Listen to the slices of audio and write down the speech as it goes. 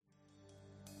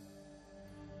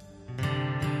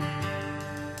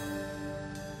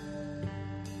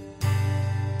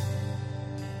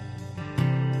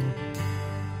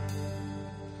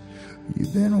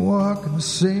You've been walking the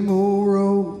same old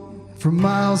road for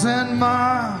miles and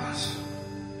miles.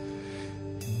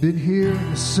 You've been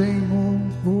hearing the same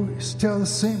old voice tell the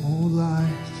same old lies.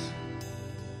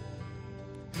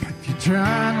 If you're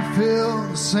trying to fill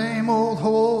the same old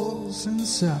holes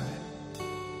inside,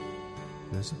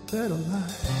 there's a better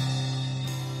life.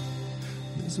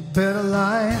 There's a better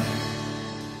life.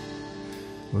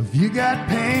 Well, if you got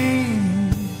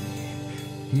pain,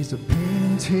 he's a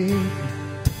pain taker.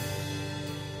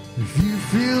 If you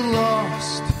feel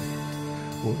lost,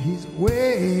 well, he's a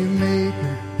way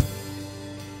maker.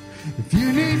 If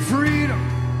you need freedom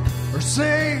or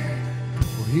savior,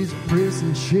 well, he's a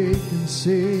prison shaking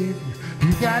savior. If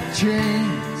you got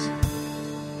chains,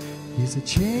 he's a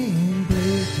chain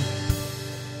breaker.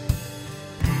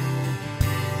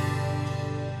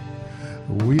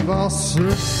 We've all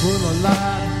searched for the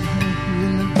light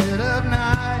in the dead of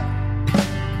night.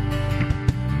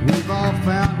 We've all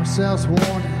found ourselves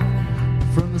wanting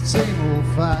from the same old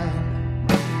fight.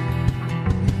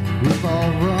 We've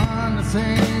all run to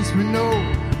things we know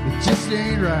that just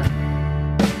ain't right.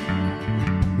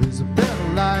 There's a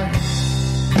better life.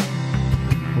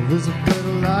 Oh, there's a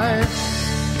better life.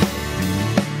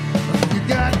 If you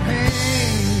got pain,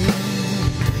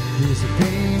 here's a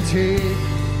pain taker.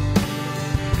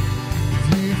 If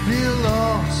you feel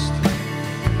lost,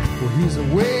 well, he's a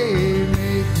way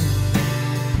maker.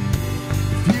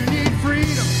 If you need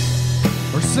freedom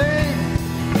or savior,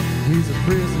 he's a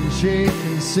prison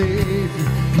shaking savior.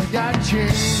 You got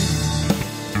chains,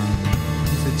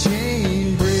 he's a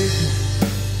chain breaker.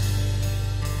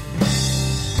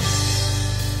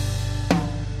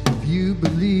 If you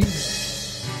believe,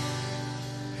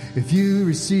 if you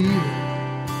receive it,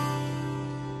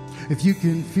 if you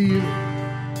can feel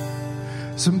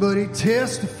it, somebody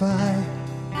testify.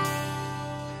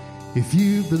 If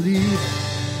you believe it,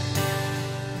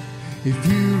 if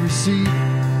you receive it,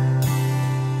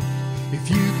 if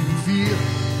you can feel it,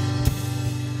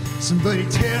 somebody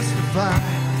testify,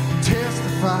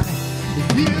 testify.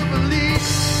 If you believe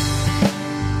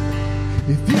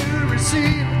it, if you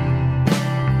receive it,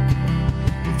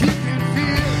 if you can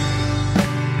feel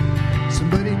it,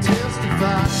 somebody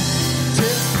testify,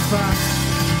 testify.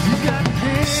 If you got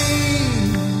pain,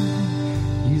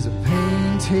 he's a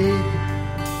pain taker.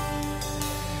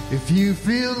 If you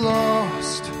feel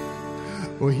lost,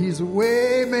 well, he's a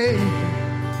way maker.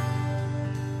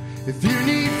 If you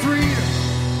need freedom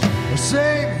or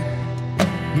saving,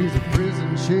 he's a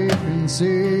prison shaking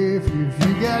savior. If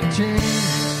you got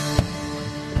chains,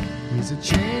 he's a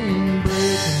chain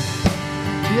breaker.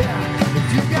 Yeah,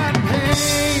 if you got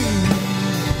pain,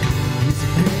 he's a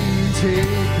pain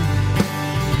taker.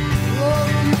 Oh,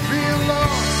 if you feel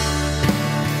lost,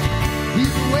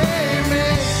 he's a way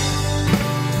maker.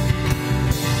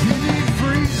 If you need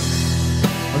freedom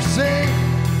or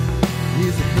saving,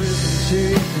 he's a prison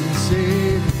shaking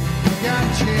savior. You got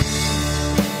chains,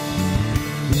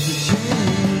 he's a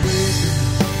chain breaker.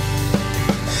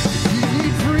 If you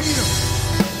need freedom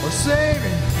or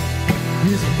saving,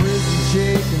 he's a prison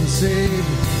shaking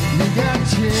savior. You got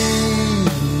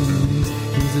chains,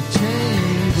 he's a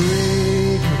chain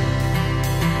breaker.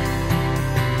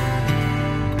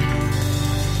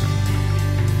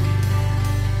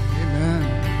 Amen.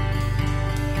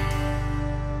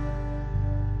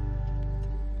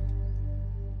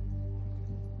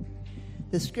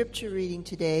 The scripture reading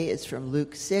today is from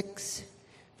Luke 6,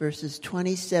 verses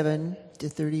 27 to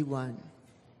 31.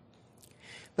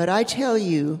 But I tell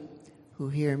you who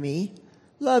hear me,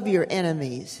 love your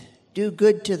enemies, do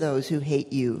good to those who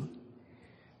hate you,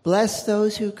 bless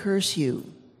those who curse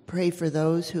you, pray for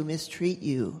those who mistreat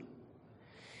you.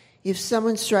 If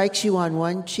someone strikes you on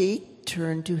one cheek,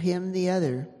 turn to him the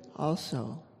other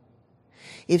also.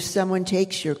 If someone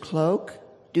takes your cloak,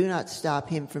 do not stop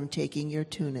him from taking your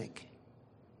tunic.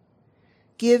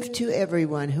 Give to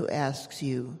everyone who asks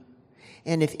you,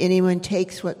 and if anyone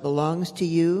takes what belongs to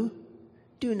you,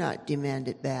 do not demand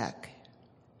it back.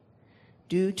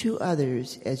 Do to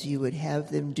others as you would have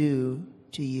them do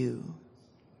to you.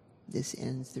 This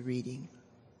ends the reading.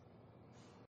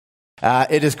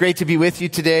 It is great to be with you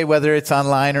today, whether it's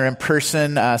online or in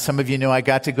person. Some of you know I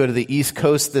got to go to the East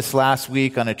Coast this last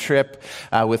week on a trip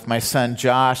with my son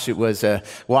Josh. It was a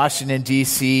Washington,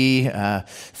 D.C.,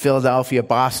 Philadelphia,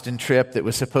 Boston trip that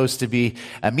was supposed to be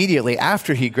immediately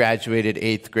after he graduated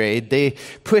 8th grade. They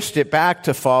pushed it back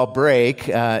to fall break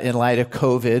in light of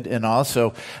COVID, and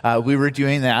also we were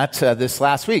doing that this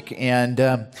last week.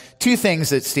 And two things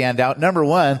that stand out. Number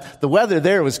one, the weather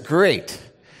there was great.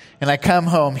 And I come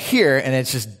home here, and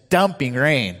it's just dumping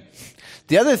rain.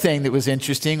 The other thing that was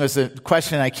interesting was the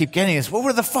question I keep getting is, what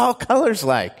were the fall colors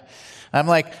like? I'm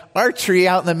like, our tree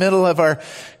out in the middle of our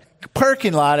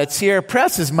parking lot at Sierra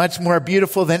Press is much more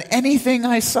beautiful than anything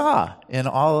I saw in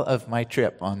all of my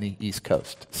trip on the East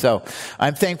Coast. So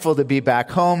I'm thankful to be back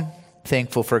home,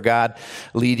 thankful for God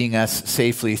leading us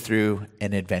safely through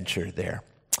an adventure there.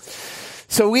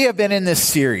 So we have been in this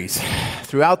series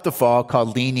throughout the fall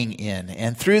called Leaning In.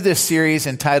 And through this series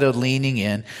entitled Leaning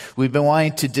In, we've been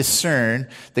wanting to discern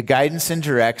the guidance and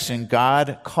direction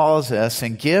God calls us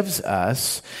and gives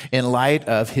us in light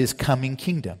of his coming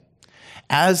kingdom.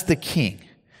 As the king,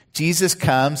 Jesus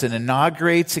comes and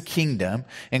inaugurates a kingdom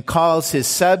and calls his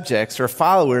subjects or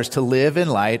followers to live in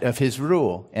light of his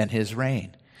rule and his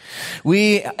reign.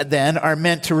 We then are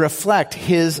meant to reflect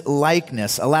his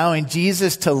likeness, allowing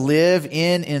Jesus to live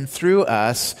in and through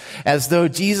us as though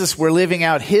Jesus were living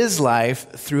out his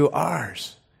life through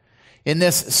ours. In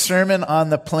this Sermon on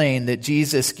the Plain that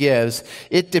Jesus gives,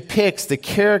 it depicts the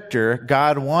character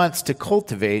God wants to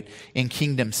cultivate in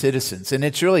kingdom citizens. And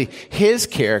it's really his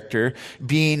character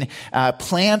being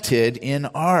planted in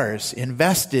ours,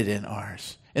 invested in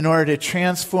ours, in order to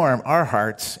transform our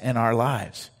hearts and our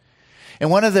lives. And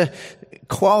one of the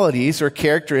qualities or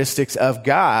characteristics of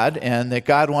God and that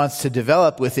God wants to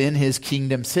develop within his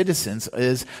kingdom citizens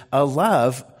is a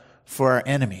love for our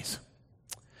enemies.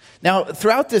 Now,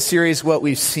 throughout this series, what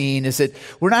we've seen is that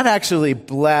we're not actually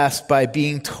blessed by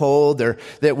being told or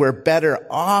that we're better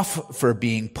off for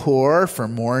being poor, for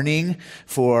mourning,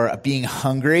 for being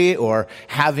hungry, or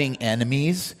having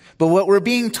enemies. But what we're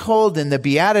being told in the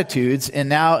Beatitudes and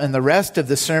now in the rest of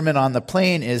the Sermon on the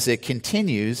Plain as it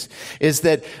continues is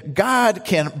that God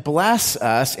can bless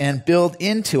us and build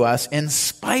into us in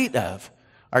spite of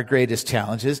our greatest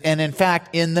challenges and, in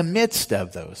fact, in the midst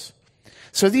of those.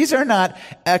 So these are not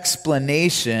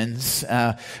explanations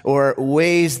or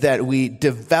ways that we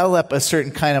develop a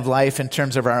certain kind of life in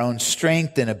terms of our own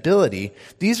strength and ability.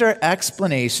 These are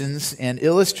explanations and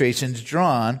illustrations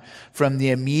drawn from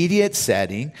the immediate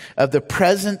setting of the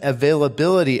present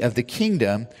availability of the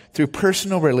kingdom through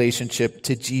personal relationship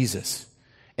to Jesus.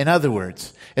 In other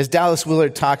words, as Dallas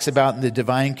Willard talks about in The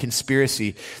Divine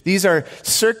Conspiracy, these are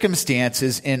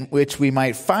circumstances in which we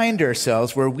might find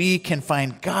ourselves where we can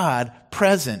find God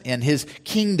present and his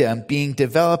kingdom being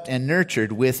developed and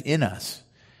nurtured within us.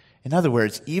 In other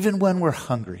words, even when we're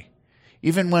hungry,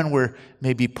 even when we're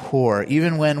maybe poor,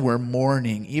 even when we're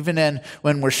mourning, even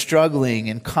when we're struggling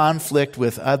in conflict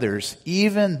with others,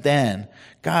 even then,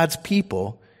 God's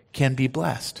people can be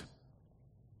blessed.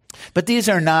 But these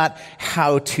are not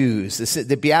how-tos.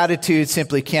 The Beatitudes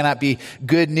simply cannot be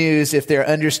good news if they're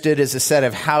understood as a set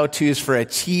of how-tos for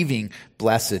achieving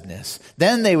blessedness.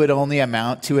 Then they would only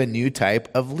amount to a new type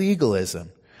of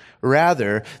legalism.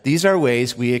 Rather, these are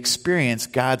ways we experience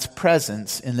God's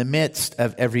presence in the midst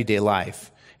of everyday life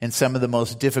and some of the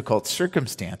most difficult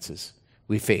circumstances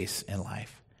we face in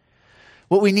life.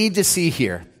 What we need to see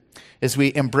here as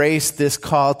we embrace this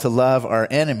call to love our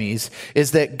enemies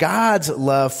is that God's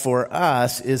love for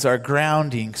us is our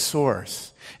grounding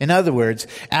source. In other words,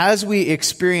 as we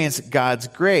experience God's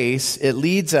grace, it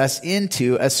leads us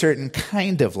into a certain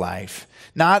kind of life,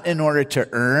 not in order to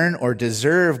earn or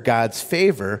deserve God's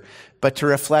favor, but to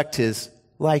reflect his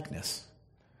likeness.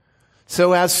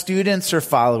 So as students or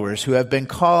followers who have been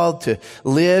called to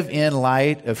live in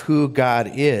light of who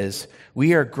God is,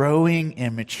 we are growing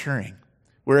and maturing.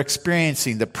 We're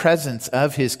experiencing the presence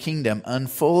of his kingdom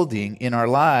unfolding in our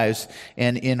lives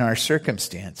and in our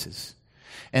circumstances.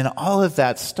 And all of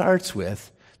that starts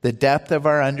with the depth of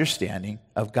our understanding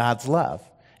of God's love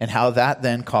and how that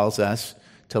then calls us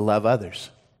to love others.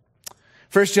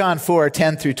 1 John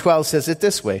 4:10-12 says it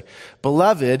this way,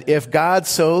 "Beloved, if God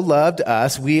so loved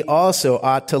us, we also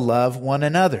ought to love one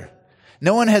another.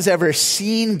 No one has ever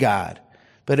seen God.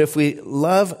 But if we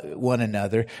love one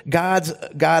another, God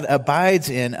abides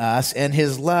in us, and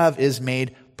his love is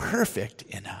made perfect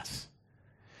in us."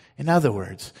 In other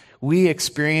words, we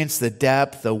experience the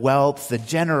depth, the wealth, the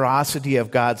generosity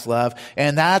of God's love,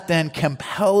 and that then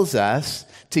compels us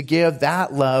to give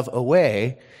that love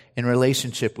away in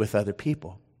relationship with other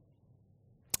people.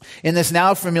 In this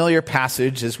now familiar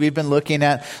passage, as we've been looking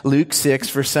at Luke 6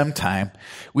 for some time,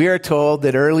 we are told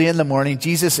that early in the morning,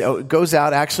 Jesus goes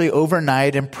out actually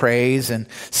overnight and prays and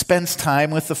spends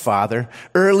time with the Father.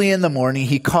 Early in the morning,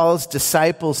 he calls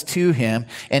disciples to him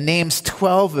and names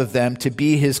 12 of them to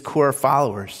be his core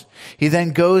followers. He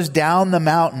then goes down the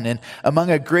mountain and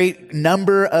among a great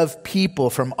number of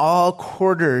people from all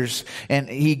quarters, and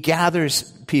he gathers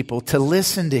people to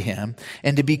listen to him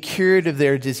and to be cured of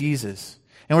their diseases.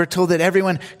 And we're told that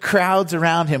everyone crowds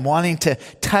around him wanting to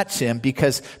touch him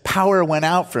because power went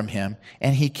out from him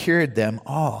and he cured them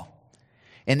all.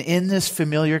 And in this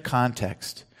familiar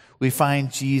context, we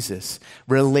find Jesus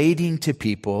relating to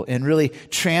people and really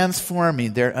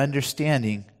transforming their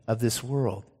understanding of this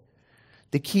world.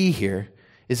 The key here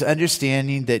is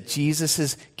understanding that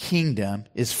Jesus' kingdom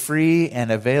is free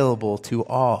and available to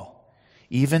all,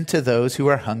 even to those who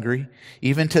are hungry,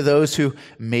 even to those who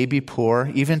may be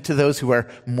poor, even to those who are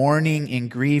mourning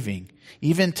and grieving,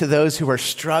 even to those who are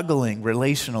struggling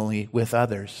relationally with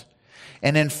others.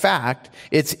 And in fact,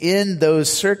 it's in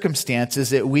those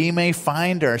circumstances that we may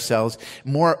find ourselves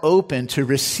more open to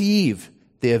receive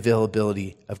the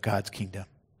availability of God's kingdom.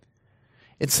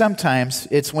 And sometimes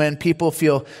it's when people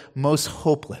feel most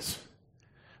hopeless,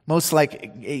 most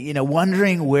like,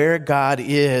 wondering where God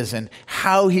is and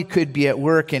how he could be at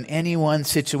work in any one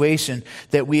situation,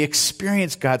 that we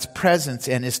experience God's presence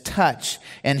and his touch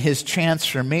and his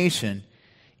transformation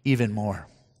even more.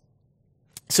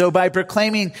 So by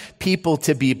proclaiming people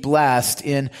to be blessed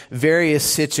in various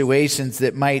situations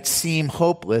that might seem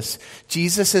hopeless,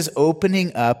 Jesus is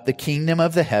opening up the kingdom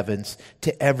of the heavens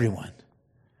to everyone.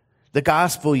 The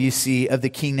gospel, you see, of the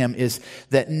kingdom is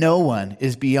that no one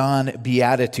is beyond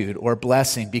beatitude or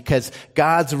blessing, because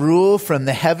God's rule from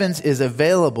the heavens is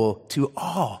available to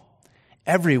all.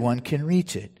 Everyone can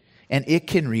reach it, and it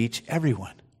can reach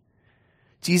everyone.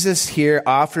 Jesus here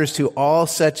offers to all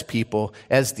such people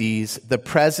as these the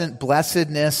present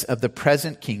blessedness of the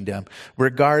present kingdom,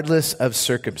 regardless of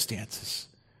circumstances.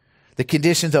 The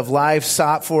conditions of life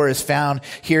sought for is found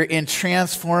here in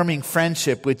transforming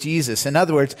friendship with Jesus. In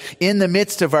other words, in the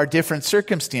midst of our different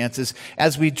circumstances,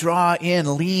 as we draw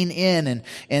in, lean in,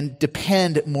 and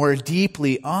depend more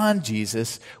deeply on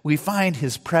Jesus, we find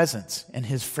his presence and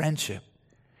his friendship.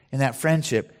 And that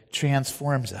friendship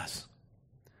transforms us.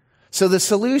 So the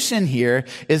solution here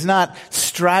is not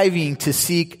striving to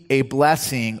seek a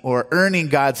blessing or earning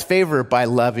God's favor by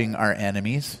loving our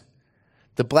enemies.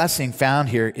 The blessing found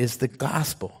here is the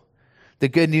gospel. The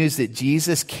good news that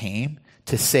Jesus came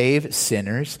to save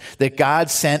sinners, that God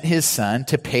sent his son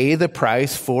to pay the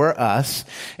price for us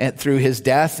and through his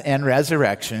death and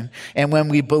resurrection. And when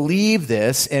we believe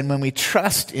this and when we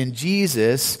trust in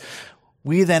Jesus,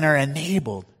 we then are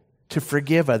enabled to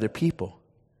forgive other people,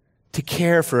 to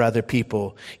care for other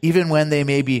people, even when they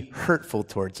may be hurtful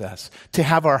towards us, to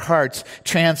have our hearts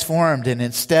transformed. And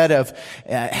instead of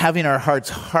having our hearts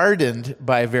hardened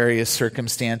by various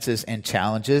circumstances and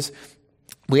challenges,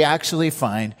 we actually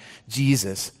find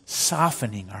Jesus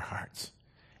softening our hearts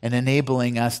and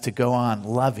enabling us to go on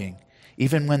loving,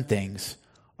 even when things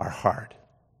are hard.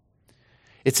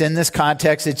 It's in this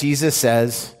context that Jesus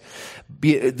says,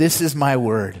 "This is my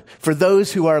word. For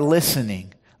those who are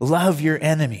listening, love your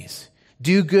enemies.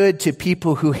 Do good to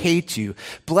people who hate you.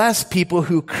 Bless people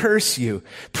who curse you.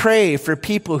 Pray for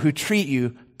people who treat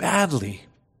you badly."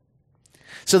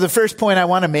 So the first point I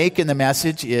want to make in the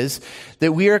message is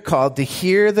that we are called to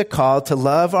hear the call to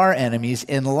love our enemies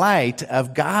in light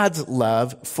of God's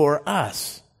love for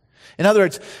us. In other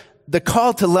words, the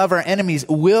call to love our enemies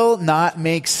will not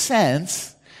make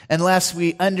sense unless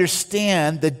we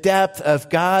understand the depth of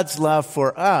God's love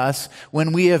for us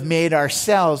when we have made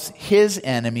ourselves his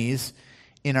enemies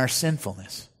in our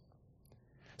sinfulness.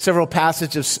 Several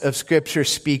passages of Scripture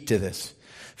speak to this.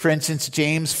 For instance,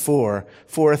 James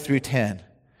 4:4-10.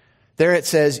 There it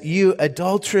says, "You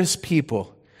adulterous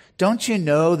people, don't you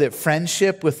know that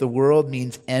friendship with the world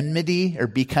means enmity or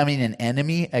becoming an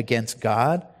enemy against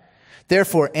God?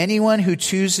 Therefore, anyone who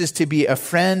chooses to be a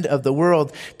friend of the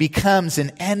world becomes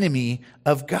an enemy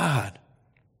of God."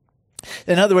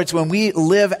 In other words, when we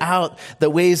live out the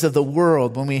ways of the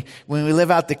world, when we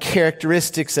live out the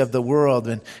characteristics of the world,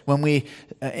 and when we,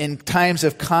 in times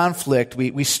of conflict,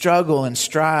 we struggle and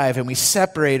strive and we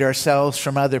separate ourselves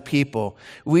from other people,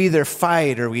 we either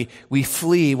fight or we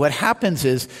flee. What happens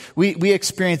is we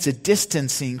experience a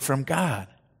distancing from God.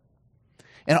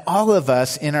 And all of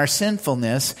us in our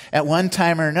sinfulness at one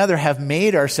time or another have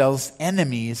made ourselves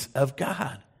enemies of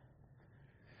God.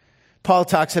 Paul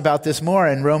talks about this more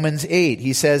in Romans 8.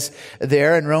 He says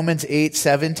there in Romans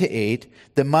 8:7-8,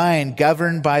 "The mind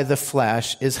governed by the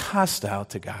flesh is hostile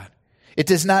to God. It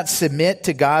does not submit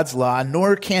to God's law,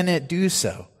 nor can it do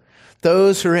so.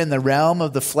 Those who are in the realm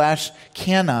of the flesh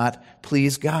cannot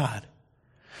please God."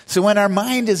 So when our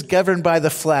mind is governed by the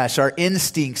flesh, our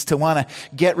instincts to want to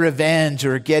get revenge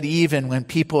or get even when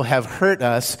people have hurt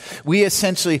us, we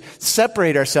essentially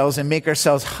separate ourselves and make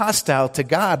ourselves hostile to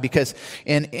God, because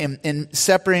in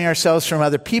separating ourselves from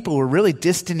other people, we're really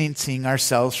distancing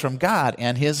ourselves from God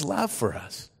and his love for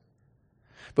us.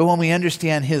 But when we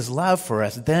understand his love for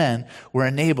us, then we're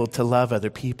enabled to love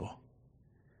other people.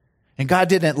 And God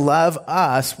didn't love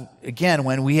us, again,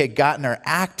 when we had gotten our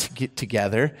act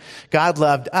together. God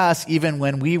loved us even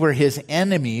when we were his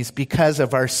enemies because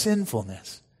of our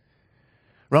sinfulness.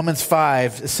 Romans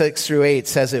 5:6-8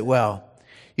 says it well.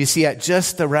 You see, at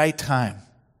just the right time,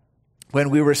 when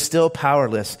we were still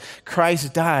powerless,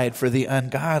 Christ died for the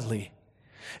ungodly.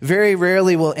 Very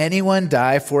rarely will anyone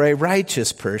die for a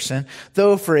righteous person,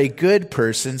 though for a good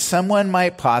person, someone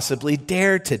might possibly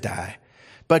dare to die.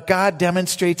 But God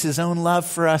demonstrates his own love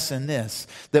for us in this,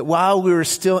 that while we were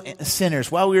still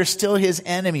sinners, while we were still his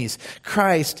enemies,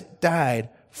 Christ died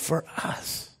for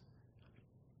us.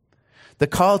 The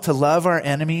call to love our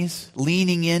enemies,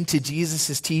 leaning into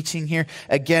Jesus' teaching here,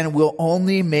 again, will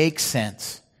only make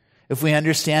sense if we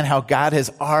understand how God has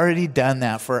already done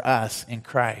that for us in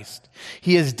Christ.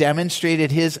 He has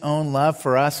demonstrated his own love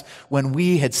for us when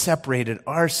we had separated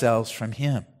ourselves from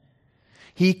him.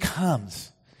 He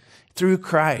comes through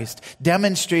Christ,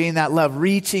 demonstrating that love,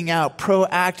 reaching out,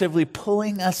 proactively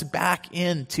pulling us back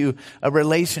into a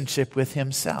relationship with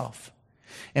himself.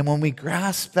 And when we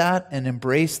grasp that and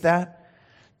embrace that,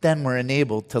 then we're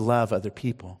enabled to love other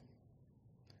people.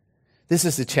 This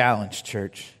is the challenge,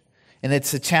 church. And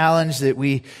it's a challenge that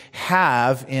we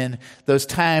have in those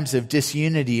times of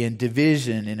disunity and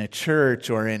division in a church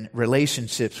or in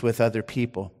relationships with other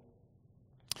people.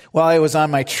 While I was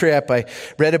on my trip, I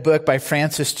read a book by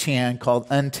Francis Chan called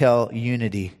Until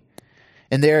Unity.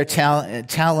 And there,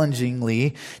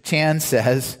 challengingly, Chan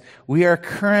says, "We are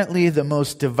currently the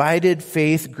most divided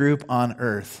faith group on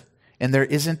earth, and there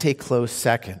isn't a close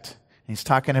second." And he's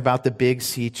talking about the Big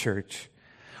C church.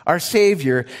 Our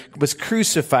Savior was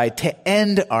crucified to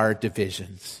end our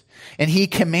divisions, and he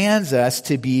commands us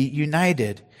to be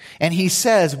united. And he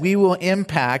says we will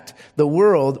impact the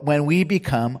world when we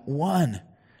become one.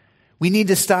 We need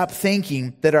to stop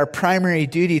thinking that our primary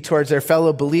duty towards our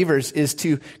fellow believers is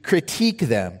to critique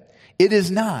them. It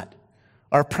is not.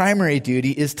 Our primary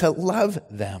duty is to love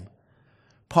them.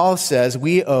 Paul says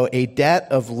we owe a debt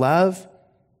of love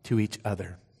to each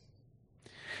other.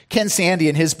 Ken Sande,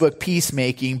 in his book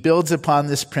Peacemaking, builds upon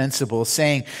this principle,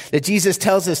 saying that Jesus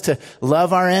tells us to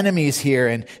love our enemies here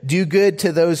and do good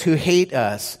to those who hate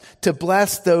us, to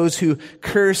bless those who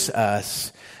curse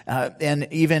us, and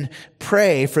even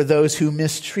pray for those who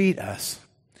mistreat us.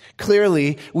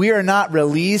 Clearly, we are not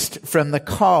released from the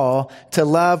call to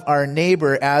love our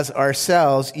neighbor as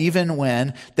ourselves, even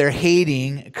when they're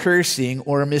hating, cursing,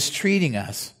 or mistreating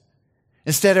us.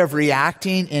 Instead of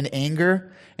reacting in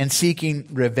anger and seeking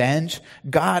revenge,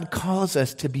 God calls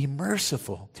us to be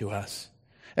merciful to us,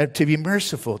 to be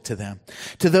merciful to them,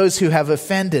 to those who have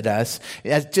offended us,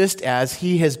 just as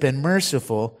he has been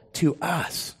merciful to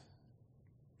us.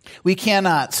 We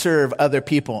cannot serve other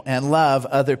people and love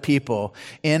other people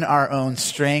in our own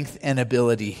strength and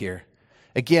ability here.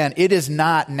 Again, it is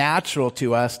not natural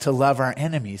to us to love our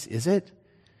enemies, is it?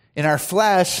 In our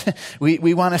flesh,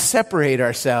 we want to separate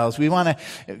ourselves. We want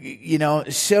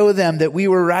to, show them that we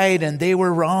were right and they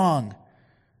were wrong.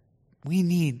 We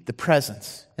need the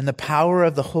presence and the power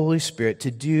of the Holy Spirit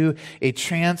to do a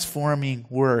transforming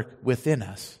work within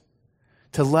us,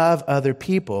 to love other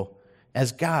people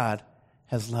as God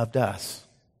has loved us.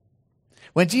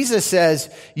 When Jesus says,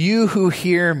 "You who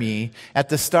hear me," at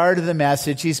the start of the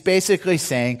message, he's basically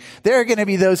saying, there are going to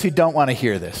be those who don't want to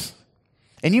hear this.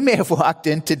 And you may have walked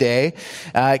in today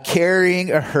carrying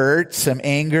a hurt, some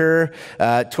anger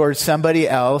towards somebody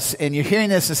else, and you're hearing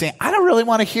this and saying, "I don't really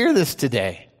want to hear this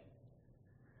today."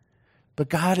 But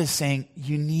God is saying,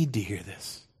 you need to hear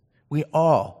this. We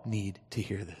all need to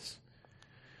hear this.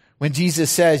 When Jesus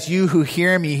says, "You who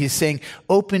hear me," he's saying,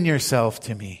 open yourself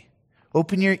to me.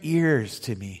 Open your ears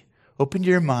to me. Open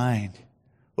your mind.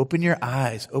 Open your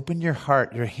eyes. Open your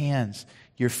heart, your hands,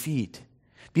 your feet.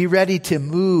 Be ready to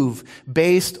move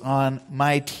based on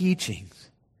my teachings.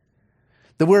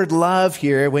 The word love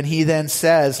here, when he then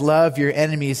says, love your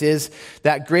enemies, is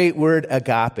that great word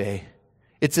agape.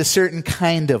 It's a certain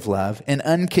kind of love, an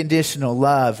unconditional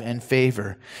love and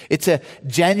favor. It's a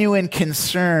genuine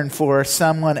concern for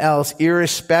someone else,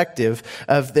 irrespective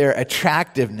of their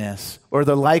attractiveness or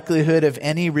the likelihood of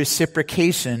any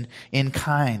reciprocation in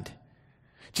kind.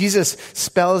 Jesus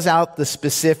spells out the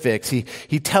specifics.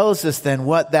 He tells us then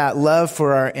what that love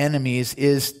for our enemies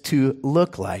is to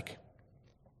look like.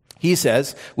 He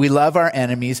says we love our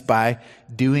enemies by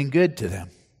doing good to them.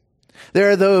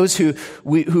 There are those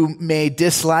who may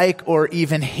dislike or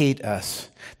even hate us,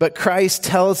 but Christ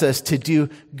tells us to do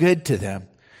good to them.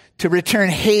 To return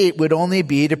hate would only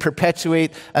be to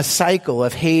perpetuate a cycle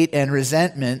of hate and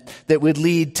resentment that would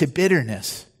lead to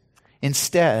bitterness.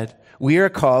 Instead, we are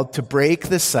called to break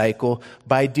the cycle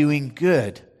by doing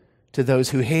good to those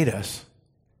who hate us.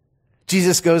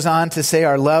 Jesus goes on to say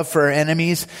our love for our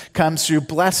enemies comes through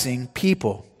blessing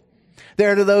people.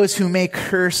 There are those who may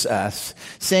curse us,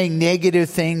 saying negative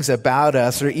things about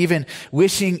us, or even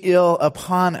wishing ill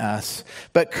upon us.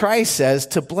 But Christ says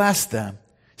to bless them,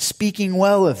 speaking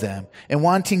well of them, and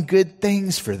wanting good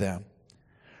things for them.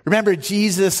 Remember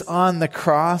Jesus on the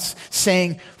cross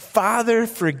saying, Father,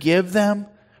 forgive them,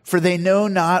 for they know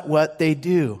not what they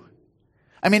do.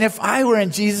 I mean, if I were in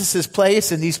Jesus'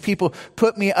 place and these people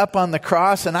put me up on the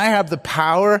cross and I have the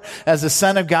power as the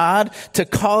Son of God to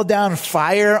call down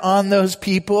fire on those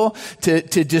people, to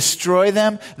destroy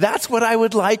them, that's what I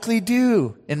would likely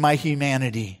do in my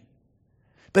humanity.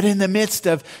 But in the midst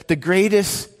of the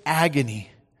greatest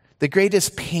agony, the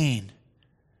greatest pain,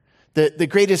 the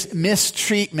greatest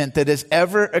mistreatment that has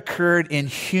ever occurred in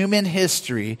human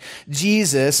history,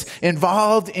 Jesus,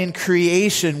 involved in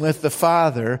creation with the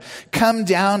Father, come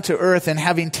down to earth and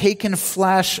having taken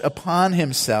flesh upon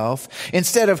himself,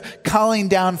 instead of calling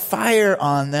down fire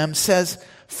on them, says,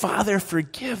 Father,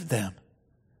 forgive them,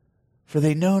 for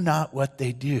they know not what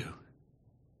they do.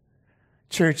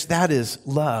 Church, that is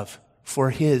love for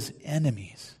his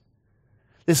enemies.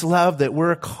 This love that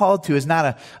we're called to is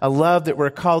not a love that we're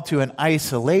called to in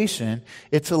isolation.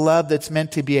 It's a love that's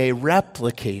meant to be a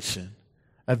replication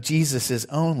of Jesus'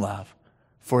 own love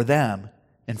for them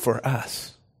and for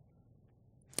us.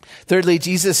 Thirdly,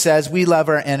 Jesus says we love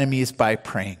our enemies by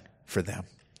praying for them.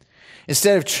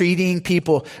 Instead of treating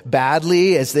people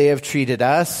badly as they have treated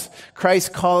us,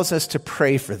 Christ calls us to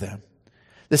pray for them.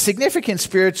 The significant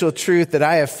spiritual truth that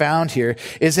I have found here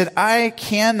is that I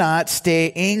cannot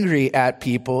stay angry at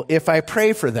people if I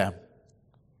pray for them.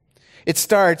 It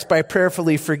starts by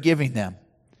prayerfully forgiving them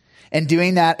and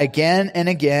doing that again and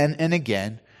again and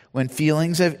again when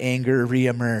feelings of anger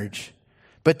reemerge.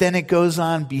 But then it goes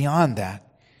on beyond that,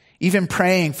 even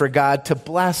praying for God to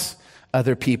bless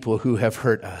other people who have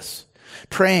hurt us,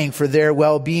 praying for their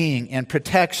well-being and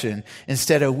protection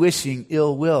instead of wishing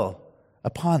ill will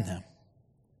upon them.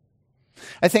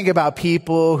 I think about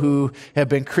people who have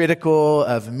been critical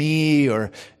of me or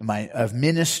of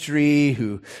ministry,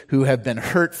 who have been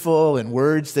hurtful in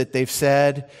words that they've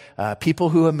said, people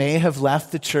who may have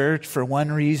left the church for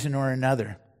one reason or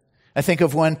another. I think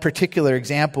of one particular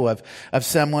example of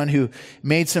someone who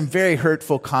made some very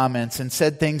hurtful comments and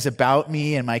said things about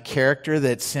me and my character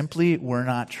that simply were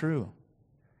not true.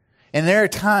 And there are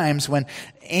times when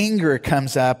anger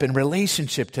comes up in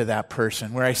relationship to that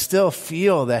person, where I still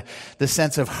feel the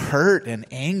sense of hurt and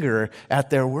anger at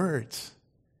their words.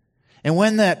 And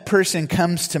when that person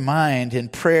comes to mind in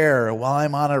prayer or while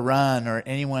I'm on a run or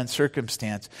anyone's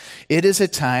circumstance, it is a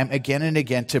time again and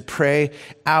again to pray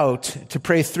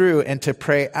through and to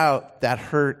pray out that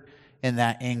hurt and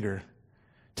that anger,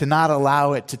 to not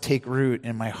allow it to take root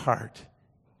in my heart,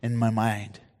 in my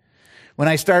mind. When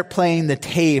I start playing the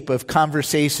tape of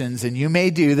conversations, and you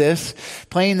may do this,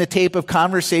 playing the tape of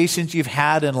conversations you've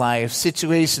had in life,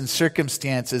 situations,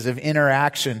 circumstances of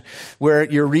interaction where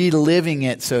you're reliving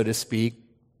it, so to speak,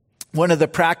 one of the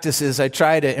practices I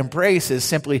try to embrace is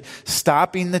simply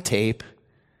stopping the tape,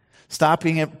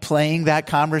 stopping it, playing that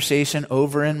conversation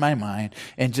over in my mind,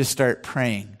 and just start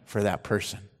praying for that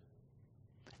person.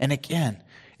 And again,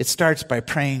 it starts by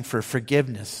praying for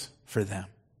forgiveness for them.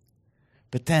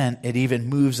 But then it even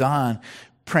moves on,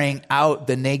 praying out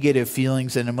the negative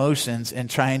feelings and emotions and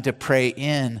trying to pray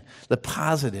in the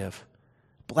positive.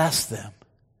 Bless them.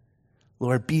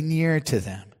 Lord, be near to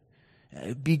them.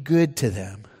 Be good to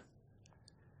them.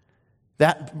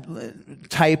 That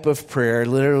type of prayer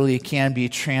literally can be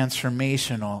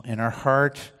transformational in our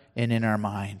heart and in our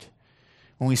mind.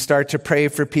 When we start to pray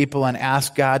for people and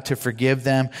ask God to forgive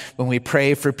them, when we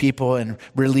pray for people and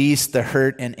release the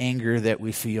hurt and anger that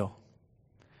we feel.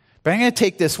 But I'm going to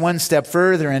take this one step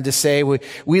further and to say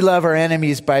we love our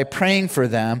enemies by praying for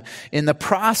them. In the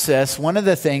process, one of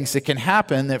the things that can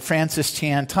happen that Francis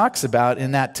Chan talks about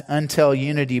in that Until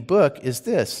Unity book is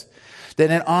this, that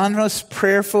in honest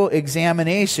prayerful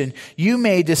examination, you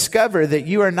may discover that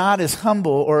you are not as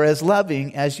humble or as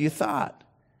loving as you thought.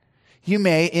 You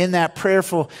may, in that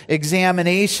prayerful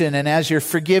examination and as you're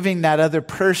forgiving that other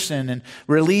person and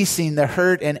releasing the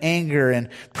hurt and anger and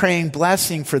praying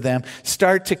blessing for them,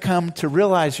 start to come to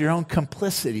realize your own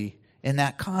complicity in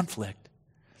that conflict.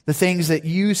 The things that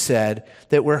you said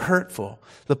that were hurtful,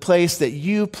 the place that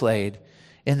you played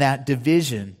in that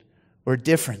division or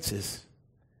differences.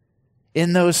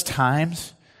 In those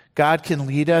times, God can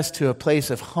lead us to a place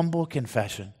of humble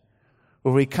confession,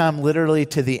 where we come literally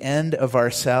to the end of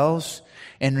ourselves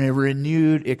and a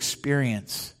renewed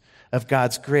experience of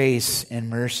God's grace and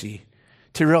mercy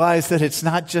To realize that it's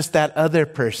not just that other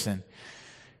person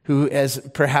who has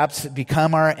perhaps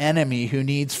become our enemy, who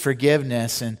needs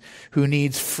forgiveness and who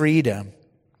needs freedom,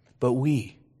 but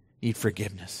we need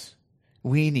forgiveness.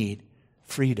 We need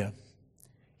freedom.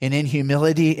 And in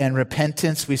humility and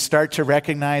repentance, we start to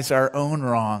recognize our own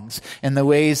wrongs and the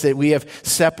ways that we have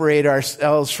separated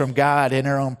ourselves from God in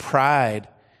our own pride.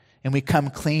 And we come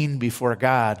clean before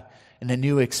God in a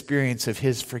new experience of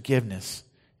His forgiveness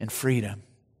and freedom.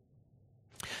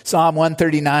 Psalm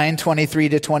 139, 23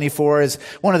 to 24 is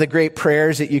one of the great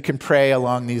prayers that you can pray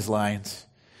along these lines.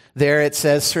 There it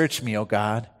says, "Search me, O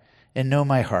God, and know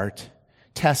my heart.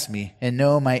 Test me and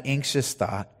know my anxious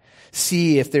thought.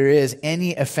 See if there is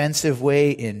any offensive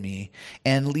way in me,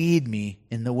 and lead me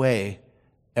in the way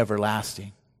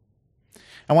everlasting."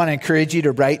 I want to encourage you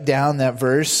to write down that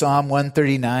verse, Psalm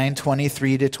 139,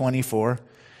 23 to 24,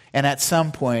 and at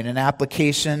some point, an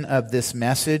application of this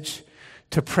message,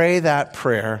 to pray that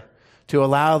prayer, to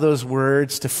allow those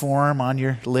words to form on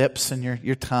your lips and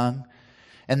your tongue,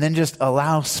 and then just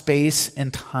allow space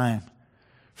and time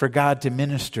for God to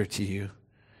minister to you,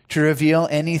 to reveal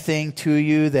anything to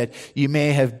you that you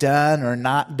may have done or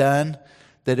not done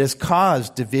that has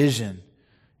caused division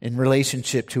in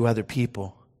relationship to other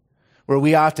people. Where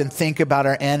we often think about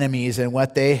our enemies and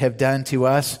what they have done to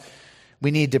us,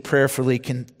 we need to prayerfully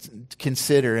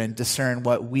consider and discern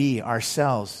what we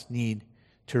ourselves need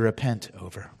to repent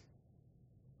over.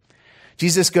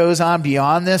 Jesus goes on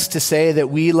beyond this to say that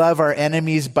we love our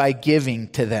enemies by giving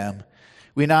to them.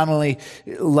 We not only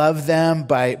love them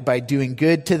by doing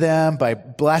good to them, by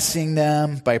blessing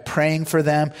them, by praying for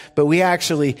them, but we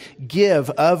actually give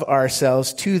of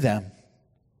ourselves to them.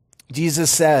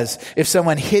 Jesus says, if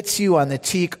someone hits you on the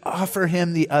cheek, offer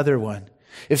him the other one.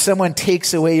 If someone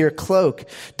takes away your cloak,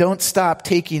 don't stop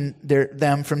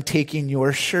them from taking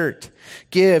your shirt.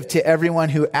 Give to everyone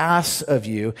who asks of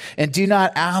you, and do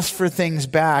not ask for things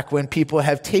back when people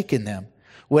have taken them.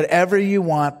 Whatever you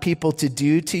want people to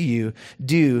do to you,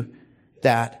 do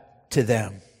that to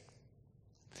them.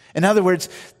 In other words,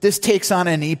 this takes on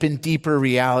an even deeper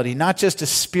reality, not just a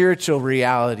spiritual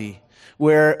reality,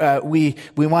 where we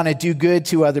want to do good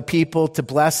to other people, to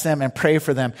bless them and pray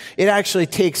for them. It actually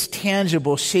takes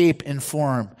tangible shape and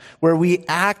form, where we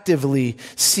actively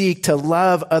seek to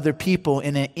love other people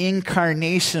in an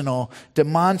incarnational,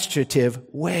 demonstrative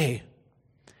way.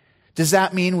 Does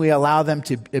that mean we allow them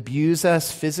to abuse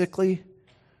us physically?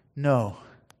 No.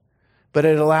 But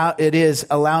it is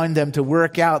allowing them to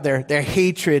work out their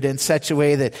hatred in such a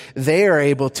way that they are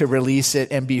able to release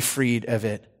it and be freed of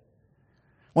it.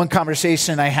 One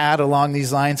conversation I had along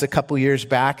these lines a couple years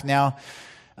back now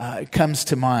comes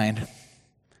to mind.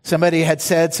 Somebody had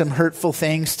said some hurtful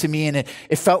things to me, and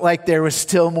it felt like there was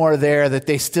still more there, that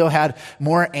they still had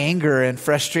more anger and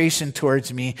frustration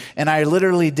towards me. And I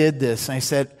literally did this. I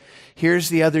said, here's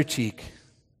the other cheek.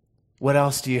 What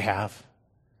else do you have?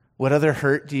 What other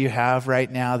hurt do you have right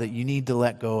now that you need to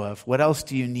let go of? What else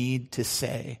do you need to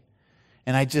say?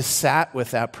 And I just sat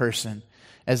with that person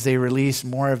as they released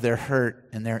more of their hurt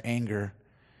and their anger.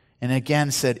 And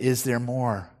again said, is there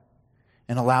more?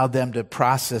 And allowed them to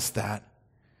process that.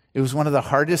 It was one of the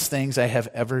hardest things I have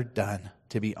ever done,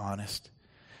 to be honest.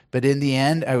 But in the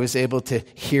end, I was able to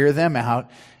hear them out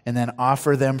and then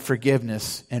offer them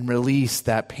forgiveness and release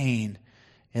that pain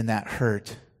and that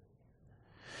hurt.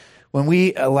 When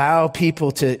we allow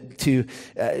people to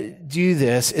do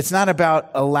this, it's not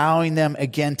about allowing them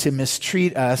again to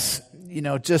mistreat us,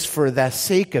 just for the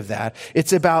sake of that.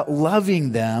 It's about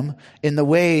loving them in the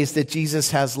ways that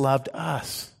Jesus has loved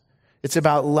us. It's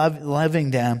about loving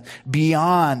them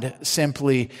beyond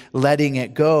simply letting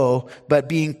it go, but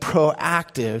being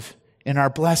proactive in our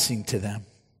blessing to them.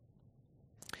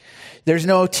 There's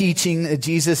no teaching that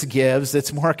Jesus gives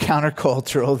that's more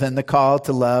countercultural than the call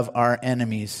to love our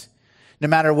enemies. No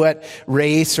matter what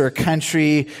race or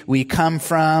country we come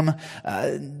from,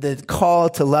 the call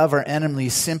to love our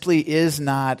enemies simply is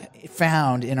not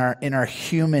found in our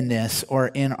humanness or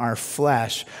in our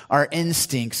flesh. Our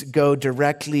instincts go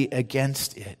directly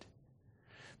against it.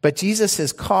 But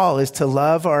Jesus' call is to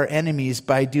love our enemies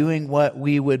by doing what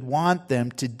we would want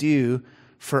them to do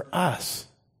for us.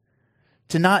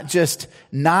 To not just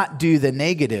not do the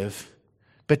negative,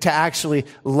 but to actually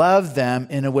love them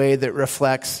in a way that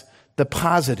reflects the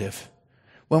positive.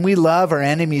 When we love our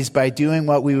enemies by doing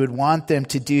what we would want them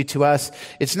to do to us,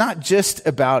 it's not just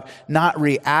about not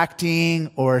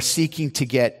reacting or seeking to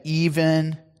get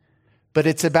even, but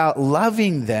it's about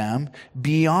loving them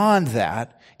beyond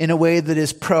that in a way that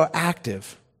is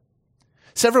proactive.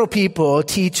 Several people,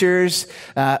 teachers,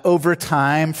 over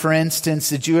time, for instance,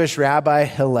 the Jewish rabbi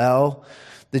Hillel,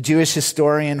 the Jewish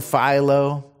historian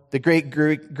Philo, the great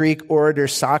Greek orator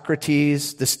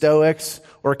Socrates, the Stoics,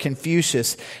 or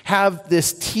Confucius have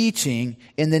this teaching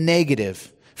in the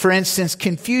negative. For instance,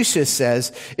 Confucius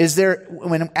says,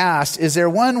 when asked, is there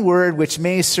one word which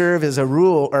may serve as a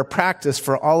rule or practice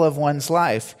for all of one's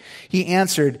life? He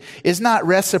answered, is not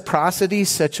reciprocity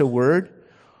such a word?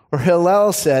 Or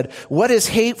Hillel said, what is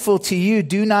hateful to you,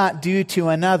 do not do to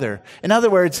another. In other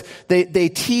words, they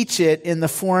teach it in the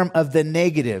form of the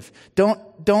negative.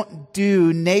 Don't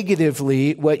do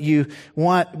negatively what you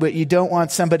don't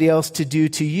want somebody else to do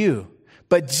to you.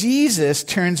 But Jesus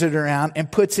turns it around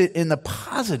and puts it in the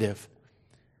positive.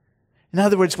 In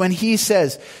other words, when he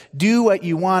says, do what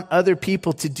you want other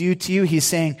people to do to you, he's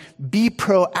saying, be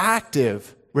proactive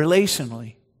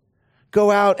relationally. Go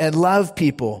out and love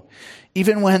people,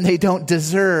 even when they don't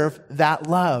deserve that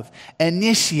love.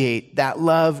 Initiate that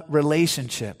love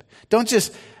relationship. Don't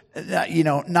just,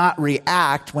 not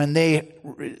react when they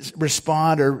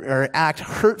respond or act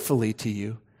hurtfully to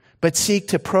you, but seek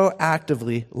to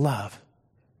proactively love.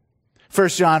 1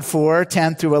 John 4,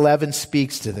 10 through 11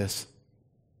 speaks to this.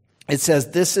 It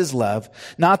says, this is love,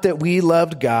 not that we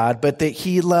loved God, but that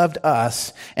he loved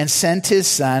us and sent his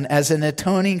Son as an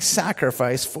atoning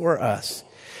sacrifice for us.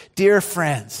 Dear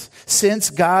friends, since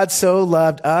God so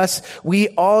loved us, we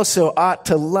also ought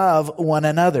to love one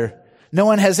another. No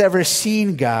one has ever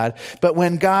seen God, but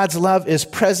when God's love is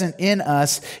present in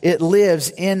us, it lives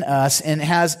in us and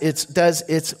does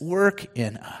its work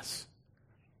in us.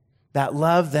 That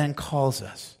love then calls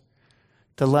us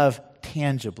to love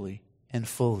tangibly and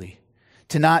fully,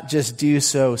 to not just do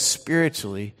so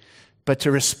spiritually, but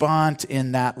to respond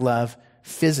in that love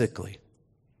physically.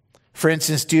 For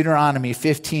instance, Deuteronomy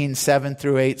 15, 7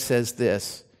 through 8 says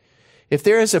this, if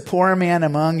there is a poor man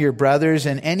among your brothers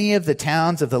in any of the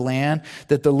towns of the land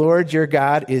that the Lord your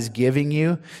God is giving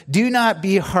you, do not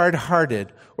be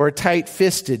hard-hearted or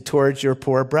tight-fisted towards your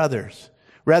poor brothers.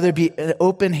 Rather be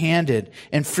open-handed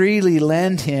and freely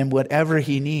lend him whatever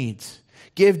he needs.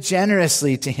 Give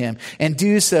generously to him and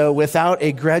do so without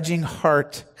a grudging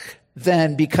heart.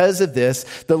 Then, because of this,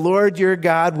 the Lord your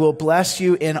God will bless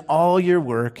you in all your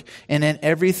work and in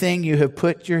everything you have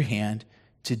put your hand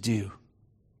to do.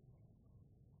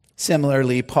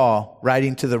 Similarly, Paul,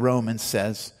 writing to the Romans,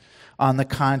 says, on the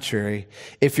contrary,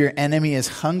 if your enemy is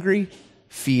hungry,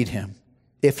 feed him.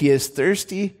 If he is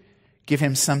thirsty, give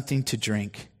him something to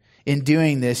drink. In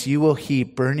doing this, you will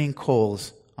heap burning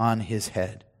coals on his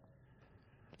head.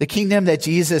 The kingdom that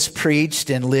Jesus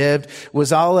preached and lived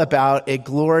was all about a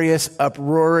glorious,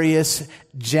 uproarious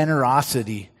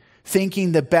generosity,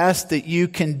 thinking the best that you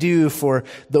can do for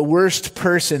the worst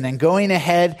person and going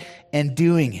ahead and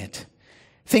doing it.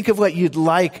 Think of what you'd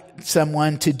like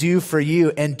someone to do for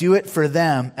you and do it for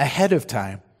them ahead of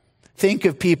time. Think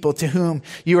of people to whom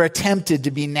you are tempted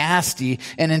to be nasty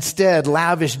and instead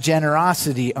lavish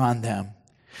generosity on them.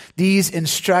 These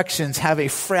instructions have a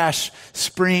fresh,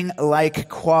 spring-like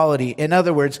quality. In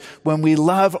other words, when we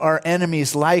love our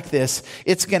enemies like this,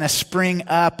 it's going to spring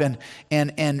up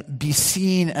and be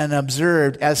seen and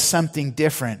observed as something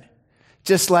different.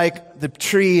 Just like the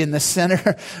tree in the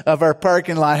center of our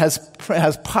parking lot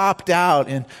has popped out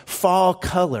in fall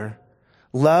color.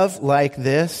 Love like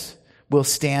this will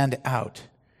stand out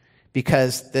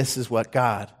because this is what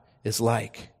God is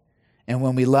like. And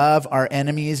when we love our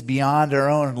enemies beyond our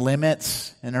own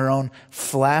limits and our own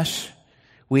flesh,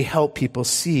 we help people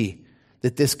see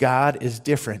that this God is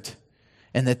different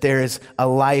and that there is a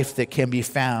life that can be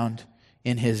found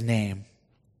in his name.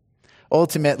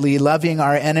 Ultimately, loving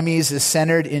our enemies is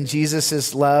centered in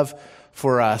Jesus' love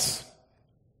for us.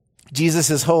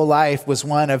 Jesus' whole life was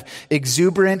one of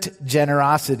exuberant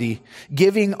generosity,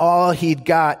 giving all he'd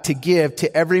got to give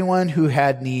to everyone who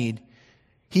had need.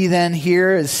 He then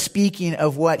here is speaking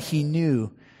of what he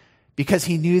knew, because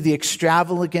he knew the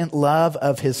extravagant love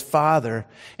of his Father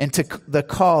and the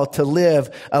call to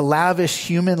live a lavish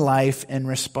human life in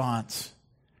response.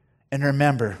 And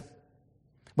remember,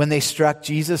 when they struck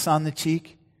Jesus on the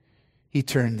cheek, he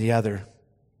turned the other.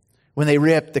 When they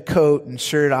ripped the coat and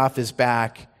shirt off his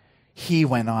back, he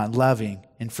went on loving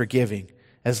and forgiving,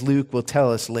 as Luke will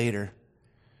tell us later.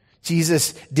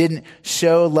 Jesus didn't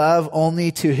show love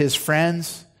only to his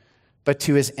friends, but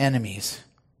to his enemies.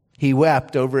 He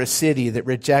wept over a city that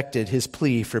rejected his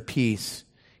plea for peace.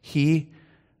 He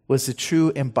was the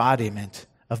true embodiment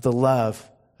of the love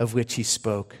of which he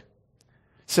spoke.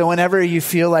 So whenever you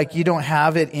feel like you don't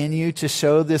have it in you to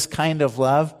show this kind of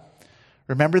love,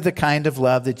 remember the kind of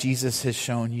love that Jesus has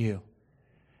shown you.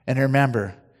 And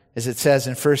remember, as it says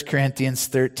in 1 Corinthians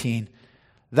 13,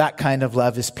 that kind of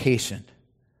love is patient.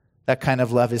 That kind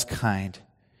of love is kind.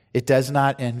 It does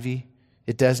not envy.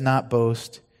 It does not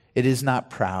boast. It is not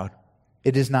proud.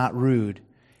 It is not rude.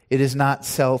 It is not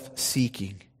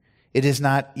self-seeking. It is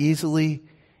not easily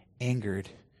angered.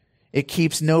 It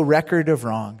keeps no record of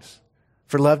wrongs.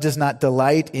 For love does not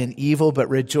delight in evil, but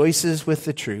rejoices with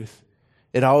the truth.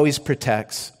 It always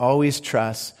protects, always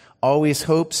trusts, always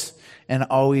hopes, and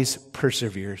always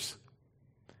perseveres.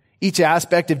 Each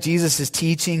aspect of Jesus'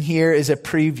 teaching here is a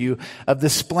preview of the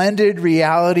splendid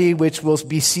reality which will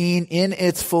be seen in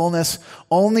its fullness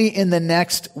only in the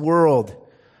next world.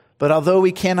 But although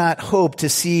we cannot hope to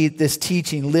see this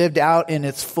teaching lived out in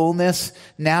its fullness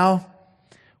now,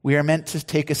 we are meant to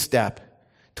take a step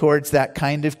towards that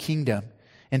kind of kingdom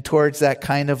and towards that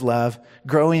kind of love,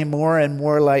 growing more and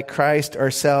more like Christ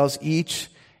ourselves each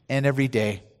and every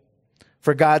day.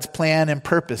 For God's plan and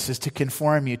purpose is to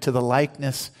conform you to the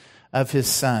likeness of his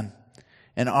Son.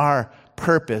 And our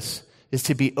purpose is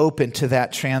to be open to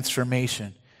that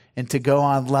transformation and to go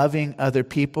on loving other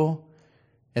people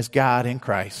as God in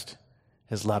Christ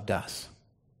has loved us.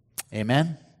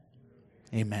 Amen?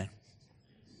 Amen.